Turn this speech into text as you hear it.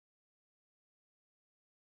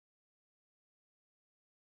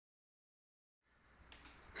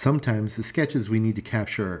Sometimes the sketches we need to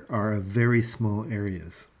capture are of very small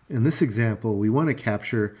areas. In this example, we want to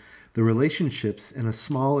capture the relationships in a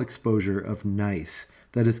small exposure of gneiss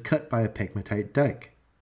that is cut by a pegmatite dike.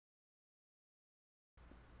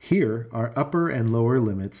 Here, our upper and lower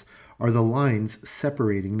limits are the lines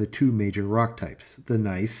separating the two major rock types, the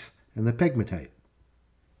gneiss and the pegmatite.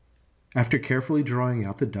 After carefully drawing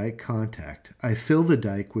out the dike contact, I fill the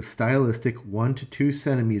dike with stylistic 1 to 2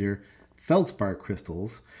 centimeter feldspar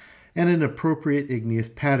crystals and an appropriate igneous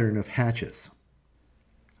pattern of hatches.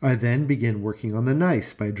 I then begin working on the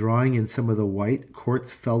gneiss by drawing in some of the white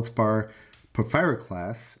quartz feldspar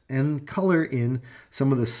porphyroclasts and color in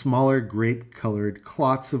some of the smaller grape-colored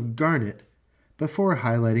clots of garnet before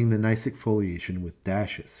highlighting the gneissic foliation with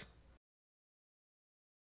dashes.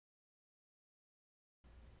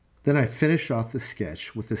 Then I finish off the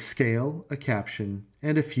sketch with a scale, a caption,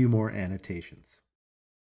 and a few more annotations.